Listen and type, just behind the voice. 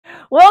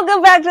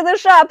Welcome back to the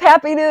shop.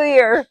 Happy New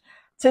Year.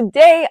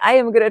 Today I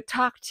am going to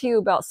talk to you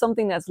about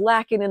something that's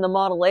lacking in the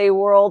Model A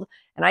world,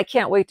 and I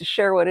can't wait to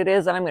share what it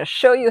is, and I'm going to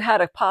show you how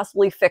to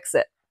possibly fix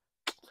it.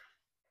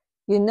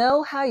 You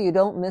know how you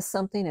don't miss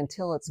something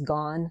until it's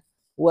gone?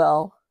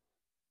 Well,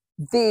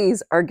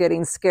 these are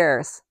getting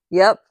scarce.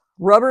 Yep,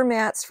 rubber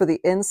mats for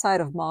the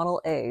inside of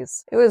Model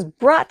A's. It was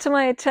brought to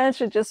my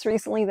attention just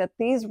recently that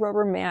these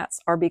rubber mats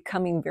are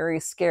becoming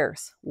very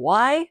scarce.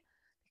 Why?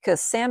 Because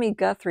Sammy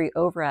Guthrie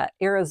over at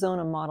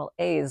Arizona Model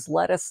A's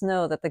let us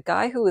know that the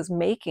guy who was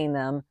making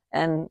them,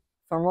 and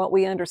from what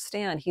we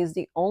understand, he's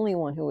the only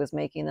one who was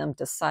making them,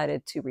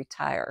 decided to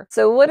retire.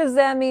 So what does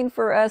that mean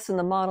for us in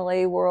the Model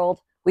A world?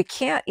 We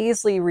can't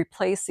easily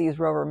replace these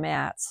rubber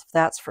mats,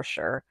 that's for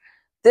sure.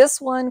 This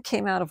one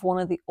came out of one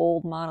of the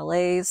old Model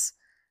A's.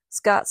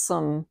 It's got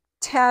some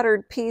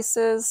tattered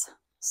pieces.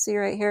 See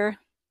right here?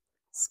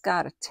 It's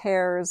got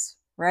tears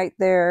right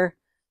there.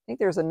 I think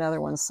there's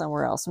another one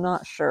somewhere else. I'm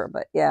not sure,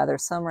 but yeah,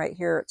 there's some right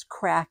here. It's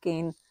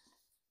cracking.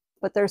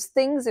 But there's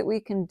things that we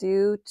can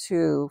do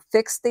to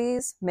fix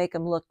these, make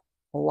them look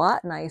a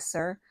lot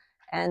nicer,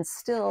 and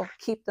still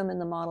keep them in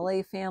the Model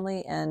A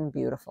family and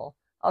beautiful.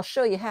 I'll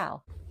show you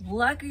how.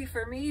 Lucky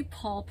for me,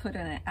 Paul put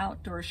in an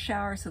outdoor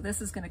shower, so this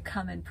is going to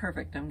come in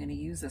perfect. I'm going to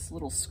use this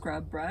little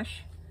scrub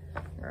brush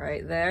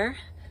right there.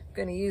 I'm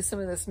going to use some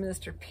of this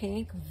Mr.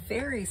 Pink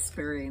very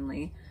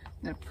sparingly.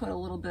 I'm going to put a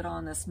little bit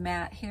on this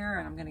mat here,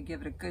 and I'm going to give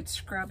it a good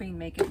scrubbing,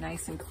 make it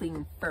nice and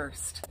clean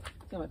first.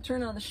 I'm going to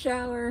turn on the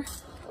shower,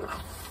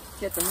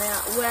 get the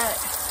mat wet.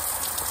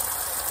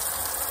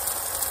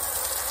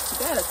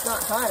 Too bad it's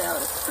not hot out.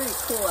 It's pretty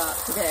cool out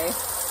today,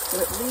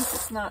 but at least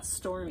it's not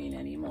storming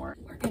anymore.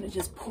 We're going to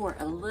just pour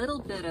a little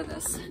bit of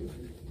this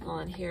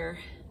on here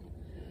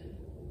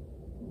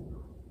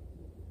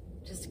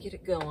just to get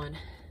it going.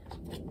 All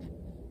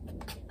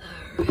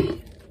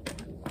right.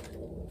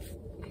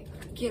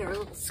 Get our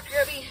little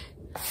scrubby.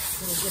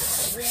 Gonna get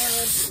it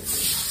around.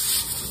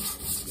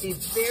 Be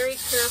very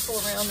careful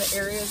around the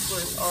areas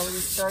where it's already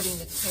starting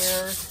to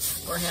tear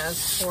or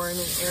has torn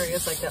in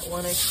areas like that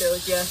one I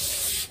showed you.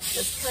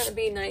 Just kind of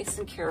be nice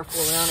and careful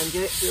around and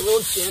get a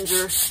little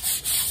ginger.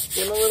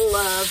 Give them a little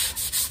love.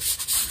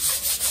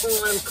 We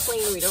want them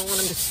clean. We don't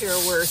want them to tear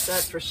worse,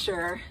 that's for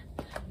sure.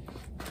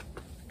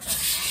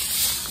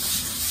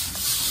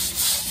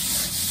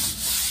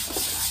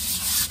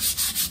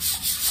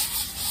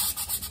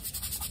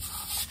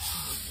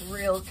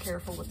 Real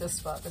careful with this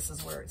spot. This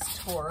is where it's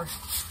tore. All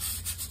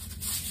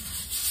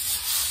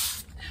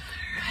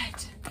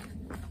right.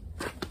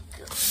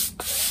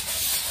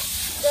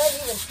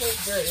 Doesn't even take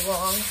very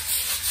long.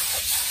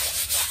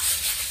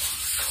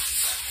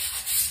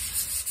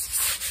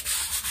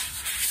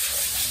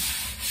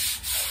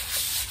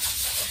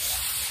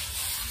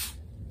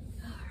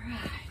 All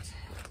right.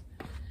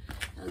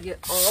 I'll get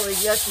all the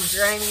yucky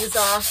grimies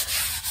off.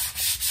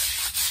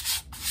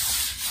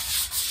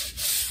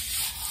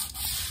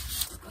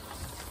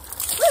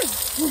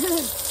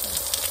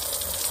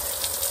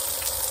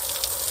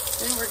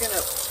 Then we're going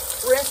to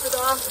rinse it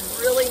off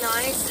really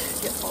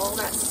nice, get all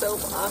that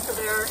soap off of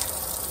there.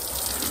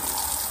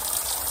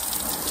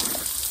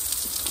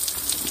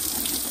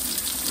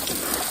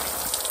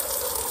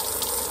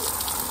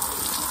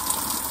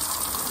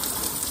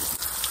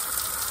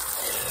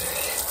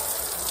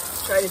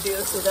 Try to do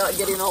this without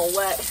getting all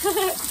wet. It's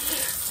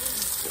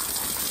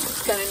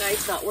kind of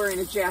nice not wearing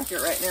a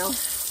jacket right now.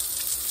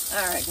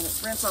 All right, going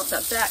to rinse off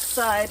that back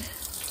side.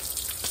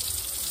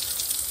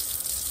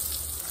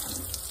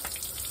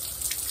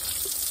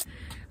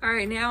 All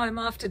right, now I'm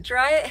off to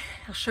dry it.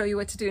 I'll show you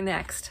what to do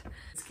next.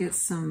 Let's get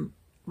some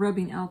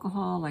rubbing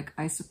alcohol like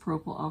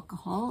isopropyl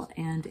alcohol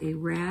and a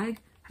rag.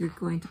 You're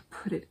going to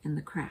put it in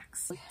the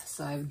cracks.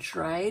 So I've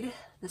dried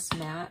this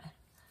mat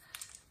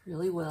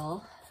really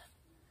well.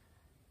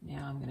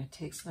 Now I'm going to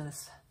take some of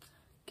this,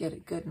 get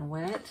it good and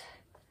wet,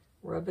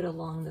 rub it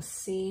along the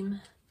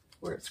seam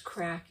where it's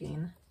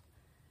cracking.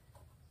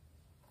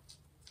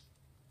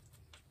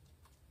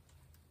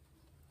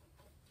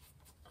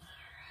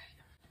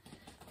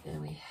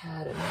 Then we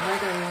had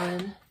another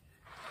one.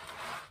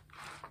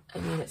 I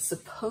mean, it's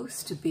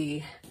supposed to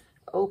be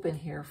open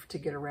here to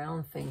get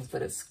around things,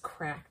 but it's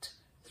cracked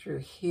through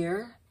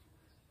here,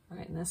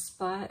 right in this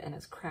spot, and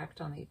it's cracked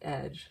on the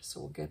edge. So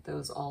we'll get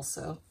those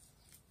also.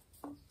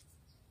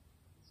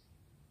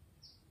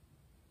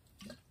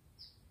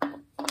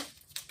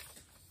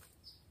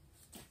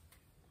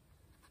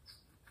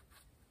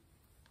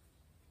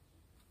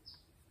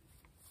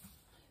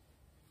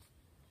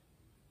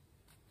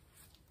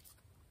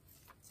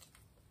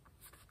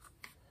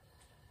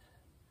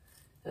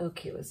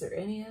 Okay, was there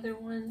any other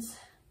ones?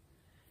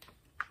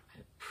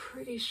 I'm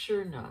pretty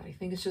sure not. I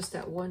think it's just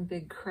that one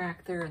big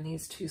crack there and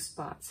these two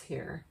spots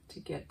here to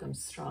get them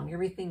strong.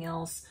 Everything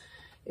else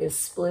is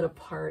split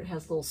apart,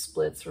 has little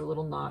splits or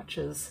little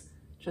notches,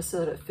 just so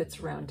that it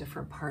fits around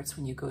different parts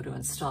when you go to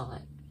install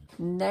it.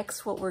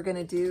 Next, what we're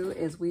gonna do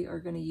is we are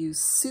gonna use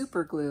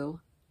super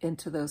glue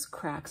into those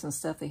cracks and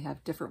stuff. They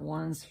have different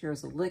ones.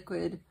 Here's a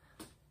liquid,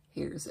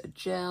 here's a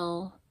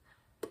gel.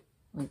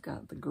 We've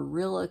got the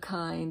Gorilla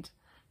kind.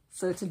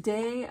 So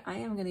today I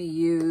am going to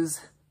use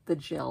the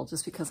gel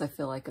just because I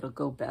feel like it'll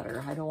go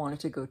better. I don't want it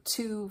to go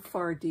too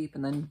far deep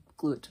and then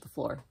glue it to the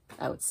floor.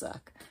 That would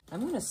suck.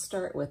 I'm going to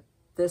start with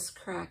this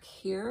crack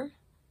here,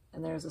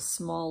 and there's a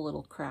small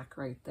little crack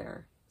right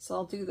there. So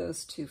I'll do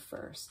those two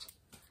first.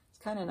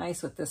 It's kind of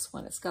nice with this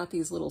one. It's got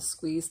these little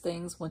squeeze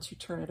things. Once you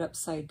turn it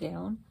upside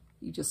down,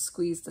 you just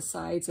squeeze the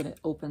sides and it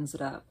opens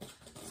it up.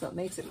 So it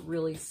makes it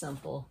really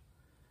simple.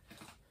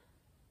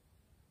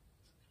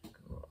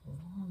 Go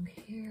along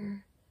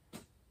here.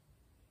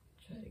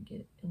 Try to get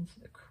it into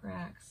the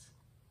cracks.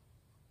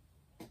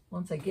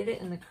 Once I get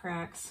it in the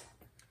cracks,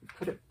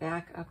 put it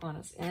back up on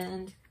its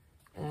end,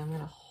 and I'm going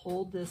to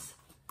hold this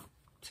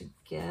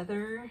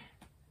together.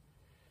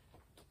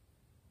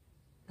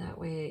 That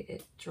way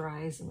it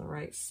dries in the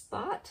right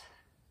spot.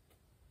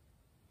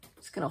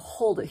 Just going to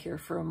hold it here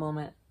for a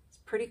moment. It's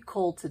pretty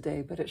cold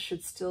today, but it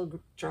should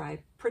still dry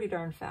pretty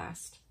darn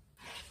fast.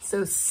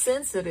 So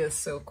since it is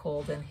so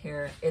cold in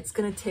here, it's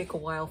going to take a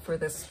while for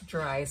this to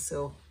dry,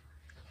 so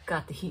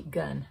got the heat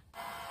gun.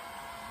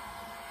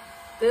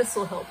 This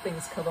will help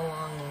things come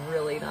along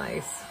really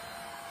nice.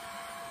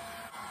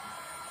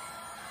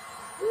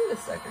 Ooh,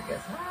 this sucker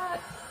gets hot.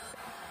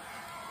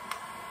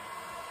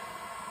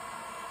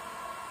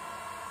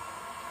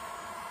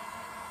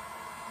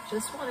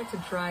 Just want it to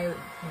dry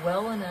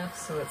well enough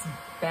so it's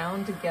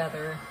bound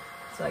together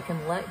so I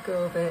can let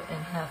go of it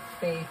and have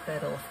faith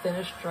that it'll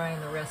finish drying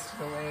the rest of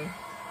the way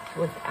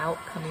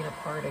without coming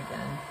apart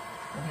again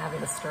and having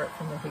to start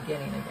from the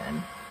beginning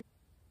again.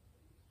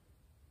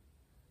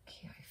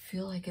 Okay, I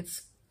feel like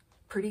it's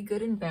pretty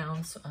good and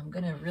bound, so I'm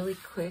gonna really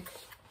quick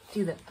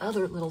do the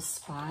other little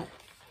spot.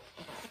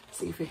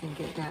 See if we can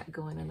get that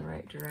going in the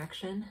right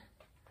direction.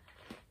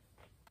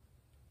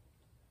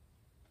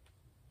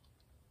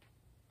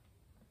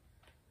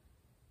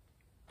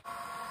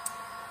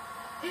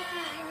 Yeah,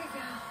 here we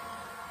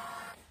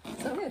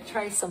go. So I'm gonna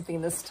try something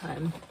this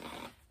time.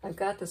 I've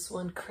got this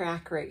one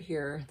crack right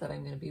here that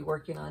I'm gonna be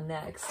working on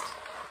next.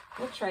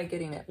 We'll try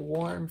getting it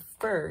warm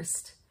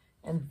first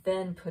and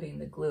then putting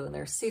the glue in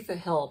there. See if it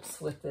helps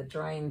with the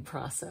drying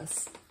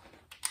process.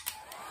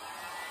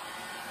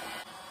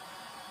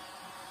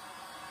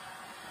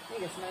 I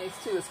think it's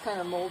nice too. It's kind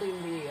of molding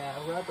the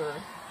rubber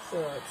so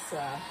it's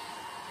not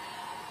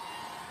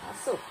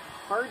so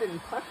hard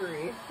and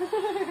puckery.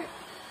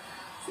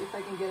 See if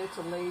I can get it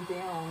to lay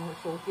down,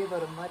 which will give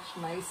it a much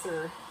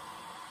nicer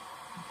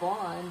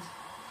bond.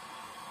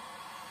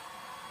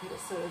 Get it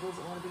so it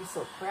doesn't want to be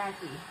so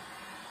cracky.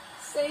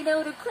 Say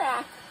no to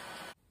crack.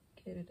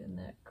 Get it in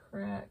that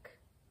crack.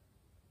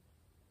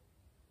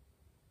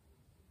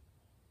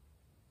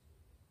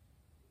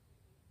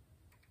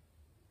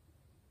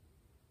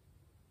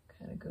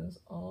 Kind of goes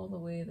all the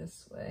way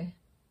this way.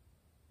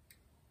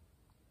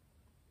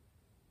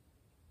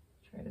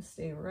 Try to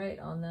stay right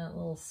on that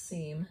little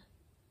seam.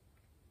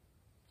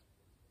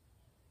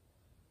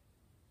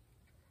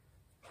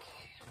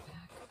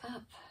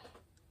 Up.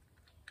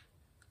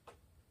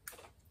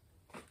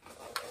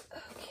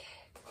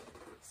 Okay,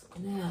 so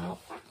now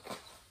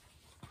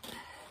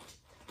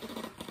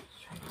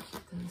try to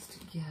keep those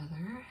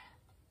together.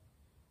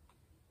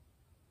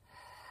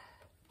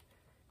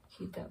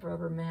 Keep that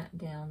rubber mat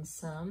down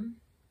some.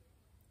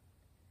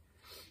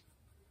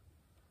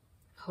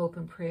 Hope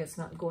and pray it's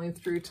not going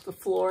through to the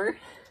floor.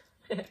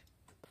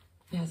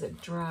 As it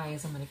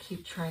dries, I'm going to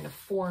keep trying to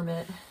form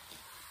it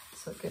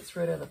so it gets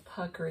rid of the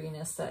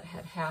puckeriness that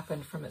had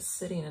happened from it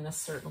sitting in a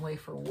certain way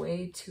for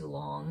way too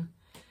long.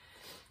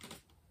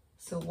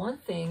 So one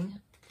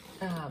thing,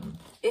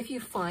 if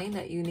you find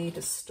that you need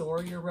to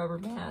store your rubber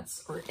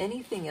mats or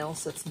anything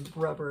else that's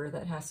rubber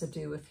that has to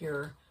do with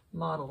your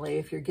Model A,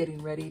 if you're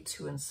getting ready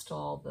to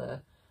install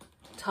the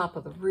top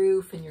of the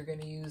roof and you're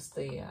going to use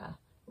the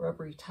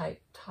rubbery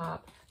type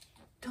top,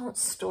 don't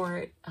store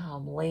it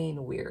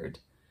laying weird.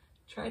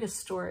 Try to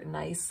store it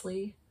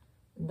nicely.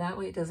 And that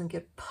way it doesn't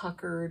get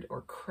puckered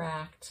or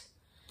cracked,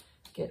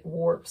 get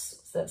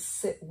warps that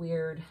sit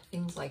weird,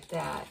 things like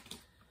that.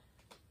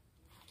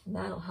 And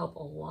that'll help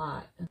a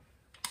lot.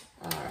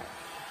 All right,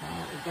 now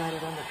that we got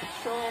it under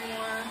control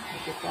more,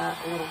 I'll get that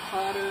a little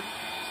hotter,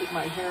 keep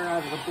my hair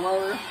out of the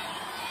blower.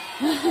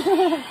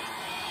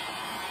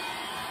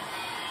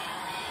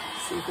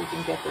 See if we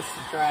can get this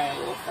to dry a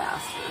little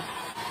faster.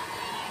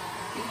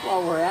 I think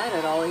while we're at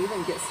it, I'll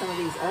even get some of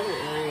these other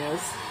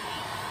areas.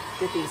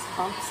 Get these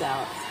humps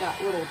out. It's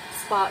got little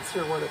spots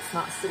here where it's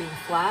not sitting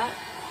flat.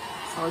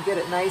 So I'll get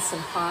it nice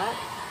and hot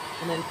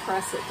and then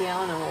press it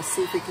down and we'll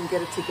see if we can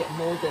get it to get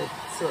molded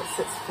so it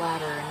sits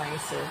flatter and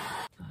nicer.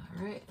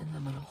 All right, and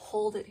I'm gonna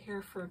hold it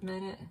here for a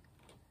minute.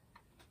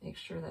 Make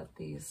sure that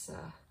these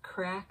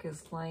crack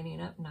is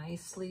lining up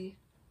nicely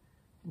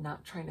and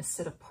not trying to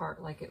sit apart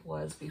like it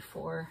was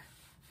before.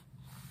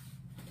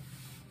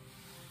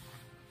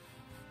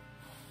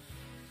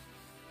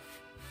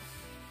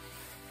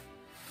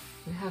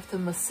 You have to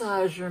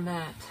massage your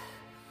mat.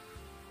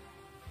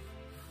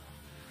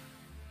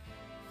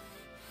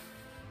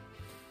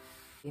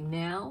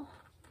 Now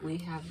we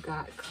have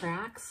got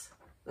cracks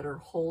that are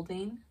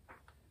holding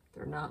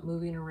They're not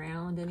moving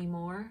around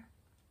anymore.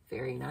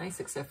 Very nice,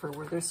 except for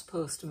where they're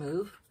supposed to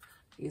move.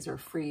 These are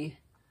free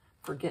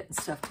for getting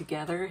stuff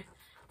together.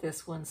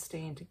 This one's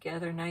staying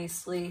together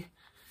nicely.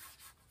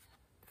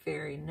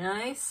 Very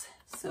nice.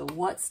 So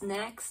what's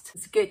next?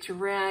 Let's get your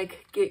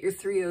rag, get your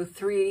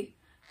 303,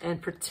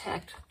 and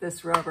protect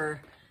this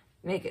rubber.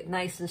 Make it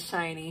nice and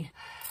shiny.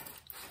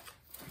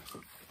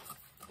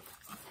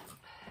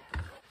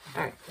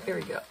 All right, here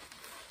we go.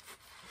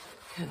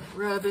 Kind of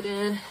rub it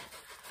in.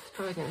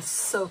 Probably gonna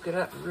soak it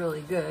up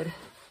really good.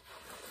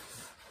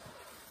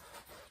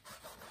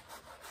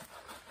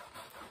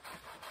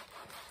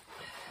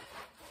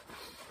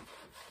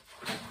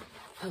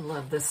 I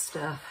love this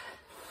stuff.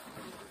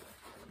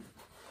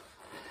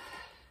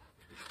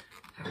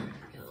 All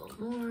right, a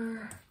little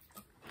more.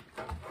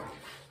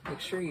 Make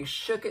sure you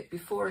shook it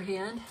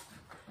beforehand.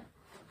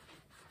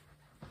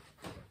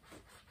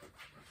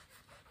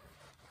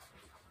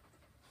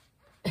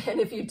 And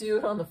if you do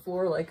it on the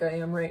floor like I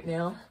am right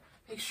now,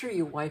 make sure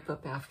you wipe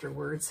up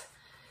afterwards.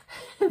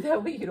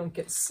 That way you don't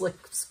get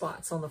slick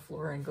spots on the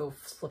floor and go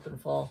slip and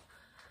fall.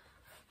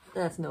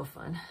 That's no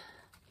fun.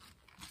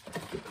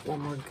 Give it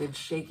one more good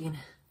shaking.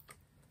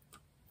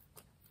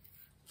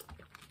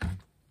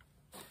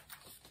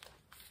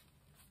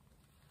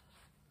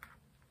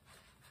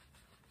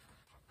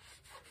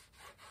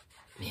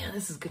 Man,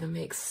 this is gonna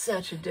make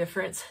such a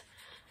difference.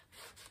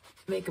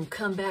 Make them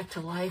come back to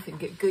life and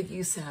get good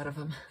use out of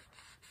them.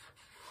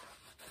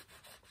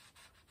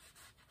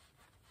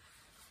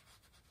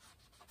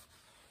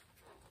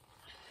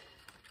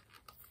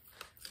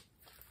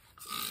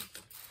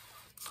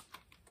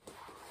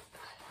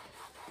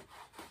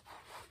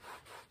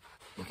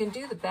 You can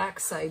do the back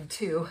side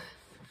too,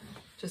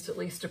 just at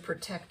least to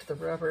protect the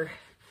rubber.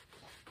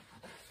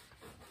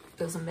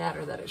 Doesn't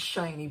matter that it's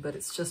shiny, but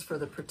it's just for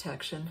the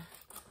protection.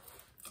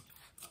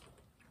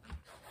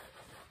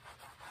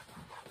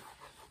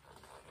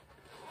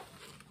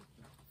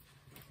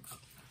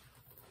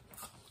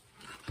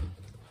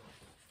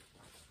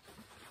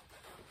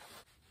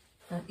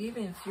 Now,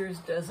 even if yours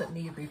doesn't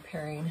need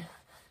repairing,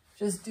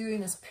 just doing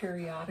this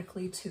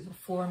periodically to the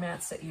floor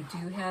mats that you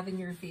do have in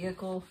your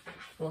vehicle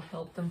will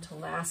help them to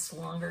last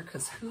longer,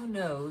 because who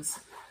knows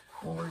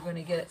when we're going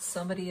to get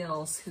somebody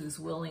else who's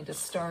willing to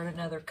start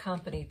another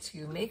company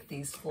to make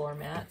these floor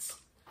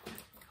mats.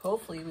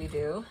 Hopefully we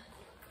do.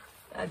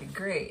 That'd be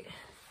great.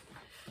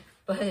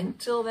 But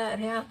until that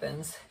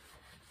happens,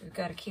 we've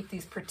got to keep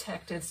these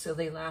protected so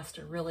they last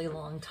a really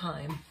long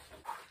time.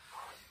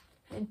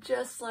 And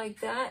just like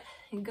that,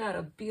 you got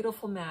a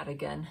beautiful mat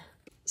again.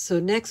 So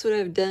next what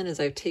I've done is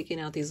I've taken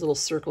out these little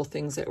circle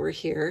things that were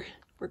here.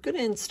 We're going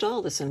to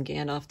install this on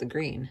Gandalf the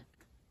Green.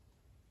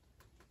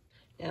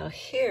 Now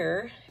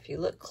here, if you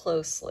look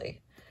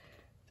closely,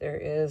 there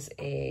is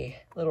a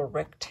little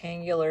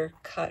rectangular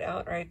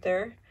cutout right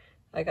there.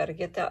 I got to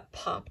get that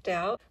popped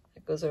out.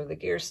 It goes over the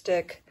gear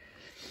stick.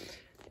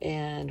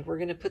 And we're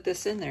going to put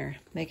this in there,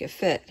 make it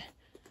fit.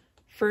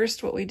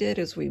 First, what we did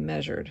is we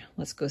measured.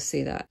 Let's go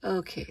see that.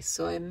 Okay,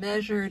 so I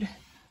measured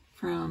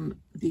from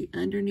the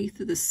underneath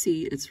of the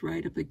seat. It's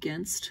right up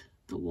against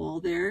the wall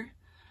there.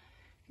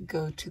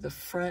 Go to the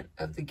front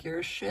of the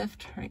gear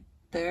shift right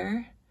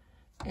there.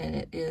 And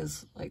it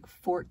is like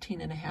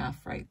 14.5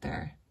 right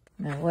there.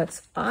 Now,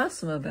 what's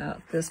awesome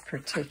about this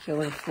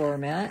particular floor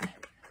mat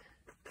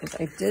is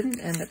I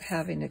didn't end up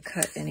having to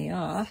cut any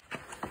off,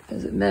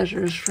 as it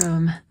measures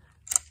from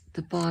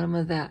the bottom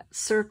of that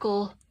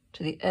circle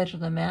to the edge of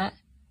the mat,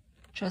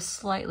 just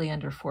slightly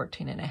under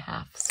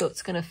 14.5. So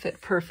it's going to fit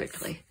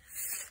perfectly.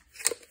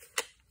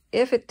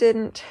 If it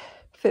didn't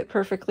fit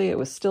perfectly, it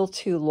was still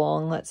too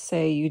long. Let's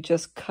say you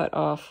just cut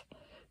off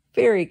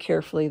very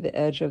carefully the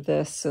edge of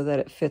this so that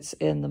it fits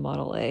in the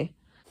Model A.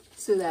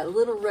 So that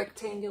little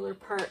rectangular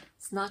part,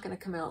 it's not going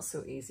to come out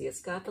so easy.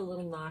 It's got the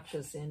little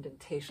notches,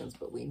 indentations,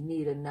 but we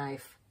need a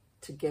knife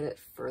to get it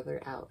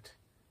further out.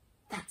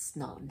 That's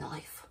not a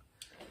knife.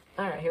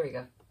 All right, here we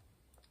go.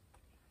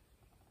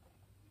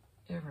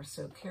 Ever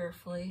so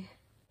carefully.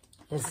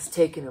 This is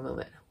taking a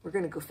moment. We're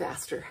going to go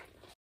faster.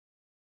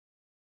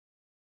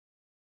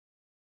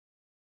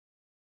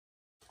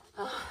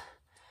 Oh,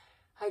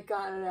 I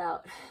got it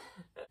out.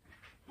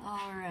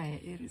 All right,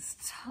 it is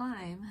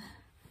time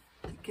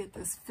to get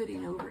this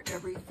fitting over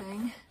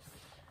everything.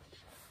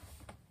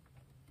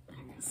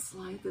 I'm going to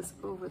slide this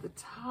over the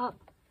top.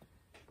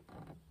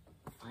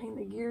 Find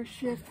the gear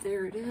shift.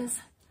 There it is.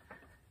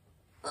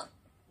 Oh,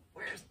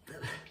 where's the...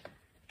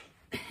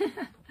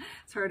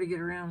 It's hard to get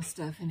around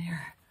stuff in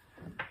here.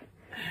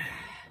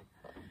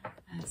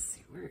 Let's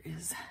see, where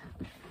is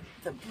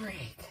the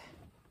brake?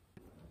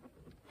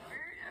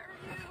 Where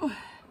are you?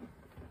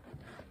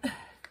 If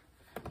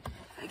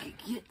I could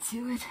get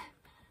to it,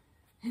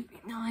 it'd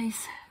be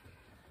nice.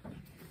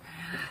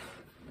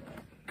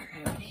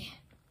 Gravity.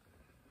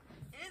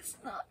 It's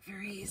not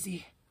very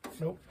easy.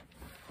 Nope.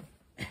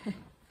 Let's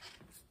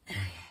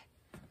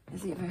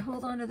see if I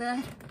hold on to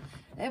that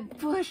and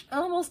push.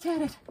 Almost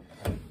had it.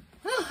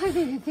 Oh, I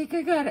didn't think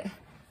I got it.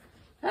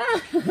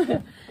 Ah,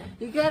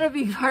 you gotta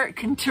be part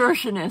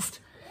contortionist.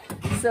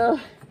 So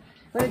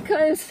when it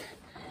comes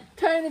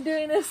time to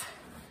doing this,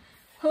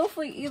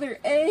 hopefully either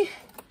A,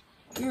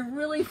 you're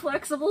really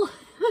flexible,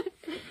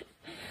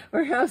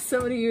 or have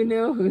somebody you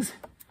know who's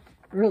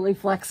really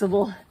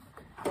flexible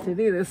to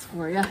do this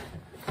for you.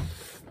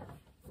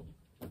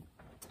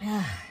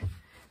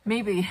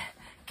 Maybe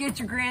get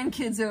your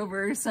grandkids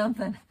over or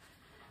something.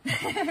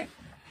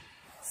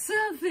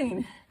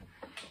 Something.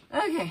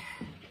 Okay,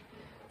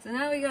 so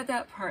now we got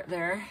that part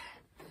there.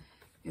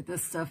 Get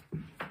this stuff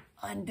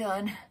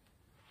undone.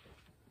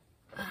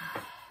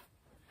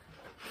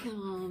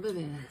 Come on,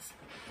 babies.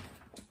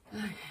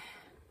 Okay.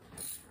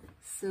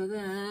 So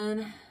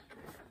then,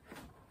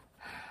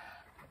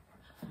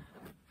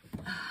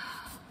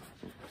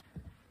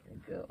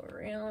 go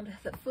around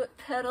the foot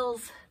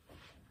pedals.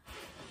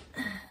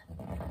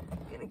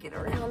 Gonna get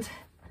around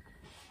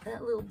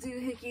that little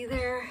doohickey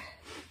there.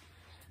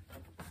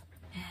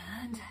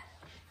 And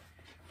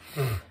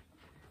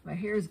my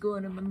hair's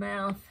going in my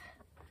mouth.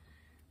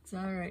 It's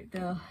all right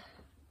though.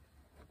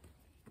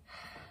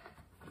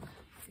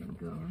 Gonna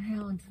go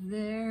around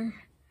there.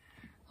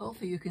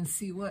 Hopefully you can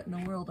see what in the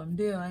world I'm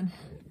doing.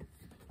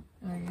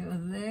 I go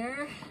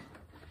there.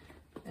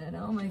 And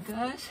oh my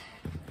gosh,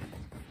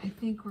 I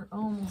think we're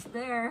almost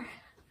there.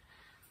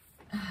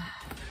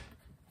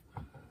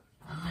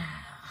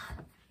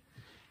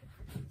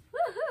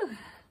 Woohoo!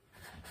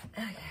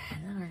 Okay,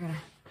 then we're gonna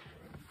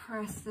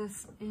press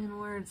this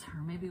inwards,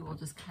 or maybe we'll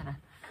just kind of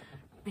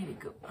maybe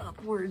go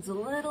upwards a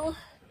little.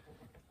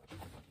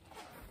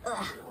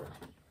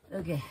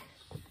 Okay,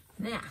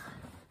 now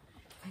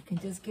I can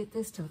just get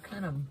this to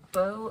kind of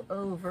bow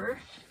over,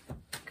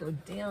 go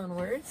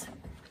downwards,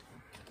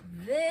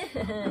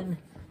 then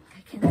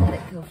I can let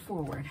it go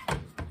forward.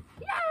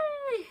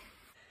 Yay!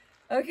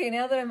 Okay,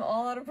 now that I'm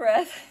all out of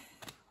breath,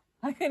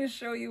 I'm going to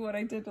show you what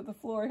I did to the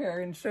floor here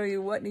and show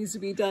you what needs to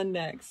be done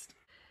next.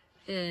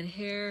 And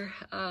here,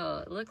 oh,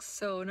 it looks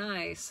so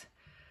nice.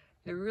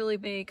 It really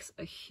makes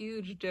a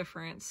huge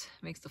difference.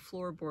 Makes the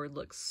floorboard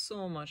look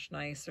so much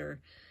nicer.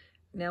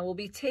 Now we'll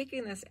be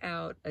taking this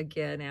out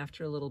again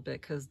after a little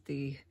bit because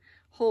the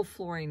whole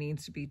flooring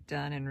needs to be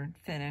done and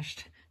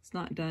finished. It's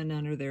not done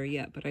under there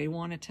yet, but I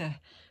wanted to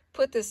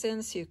put this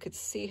in so you could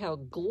see how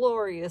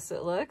glorious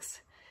it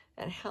looks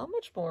and how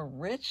much more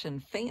rich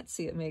and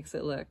fancy it makes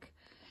it look.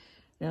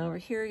 Now over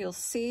here you'll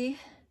see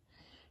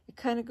it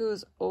kind of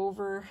goes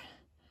over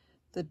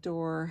the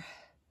door.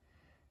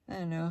 I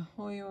don't know,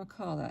 what do you want to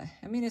call that?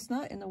 I mean, it's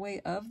not in the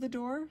way of the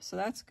door, so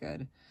that's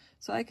good.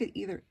 So I could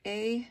either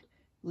A,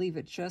 leave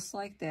it just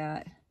like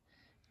that,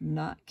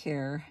 not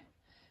care,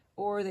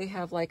 or they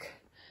have like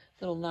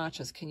little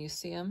notches. Can you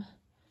see them?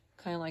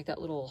 Kind of like that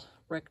little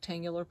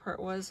rectangular part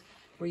was,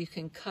 where you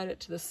can cut it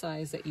to the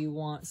size that you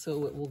want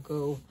so it will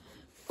go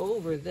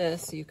over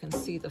this so you can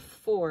see the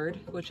Ford,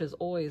 which is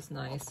always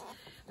nice.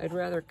 I'd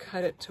rather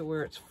cut it to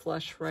where it's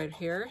flush right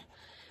here.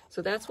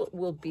 So that's what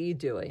we'll be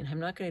doing. I'm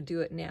not going to do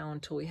it now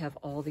until we have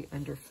all the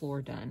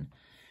underfloor done.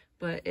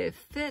 But it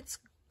fits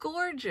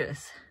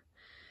gorgeous.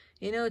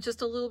 You know,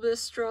 just a little bit of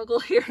struggle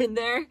here and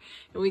there,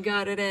 and we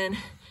got it in.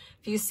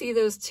 If you see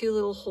those two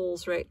little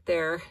holes right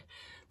there,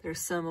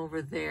 there's some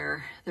over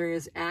there. There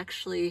is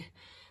actually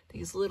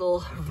these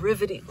little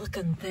rivety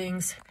looking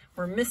things.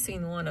 We're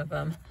missing one of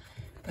them,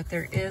 but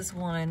there is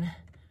one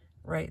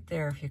right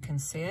there, if you can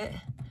see it.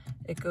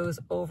 It goes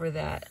over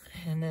that,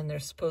 and then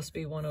there's supposed to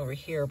be one over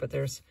here, but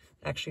there's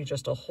actually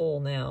just a hole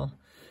now.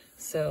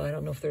 So I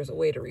don't know if there's a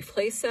way to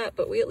replace that,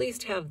 but we at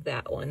least have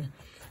that one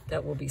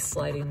that will be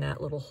sliding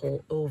that little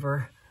hole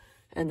over.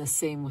 And the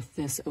same with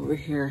this over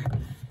here.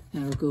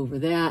 Now we'll go over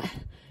that,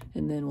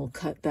 and then we'll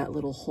cut that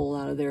little hole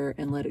out of there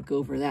and let it go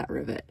over that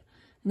rivet.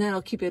 And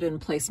that'll keep it in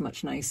place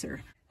much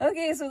nicer.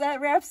 Okay, so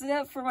that wraps it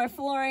up for my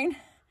flooring.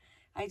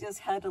 I just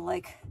had to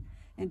like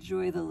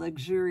enjoy the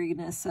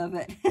luxuriousness of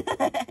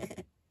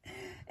it.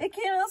 It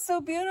came out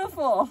so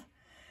beautiful.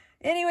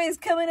 Anyways,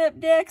 coming up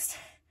next,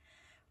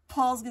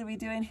 Paul's gonna be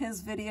doing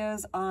his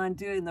videos on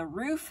doing the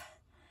roof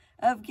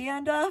of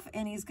Gandalf,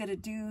 and he's gonna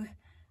do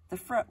the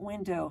front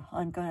window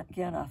on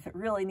Gandalf. It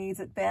really needs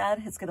it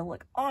bad. It's gonna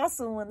look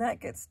awesome when that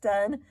gets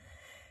done.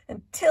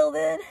 Until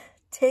then,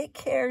 take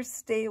care,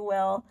 stay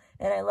well,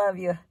 and I love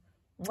you.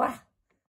 Mwah.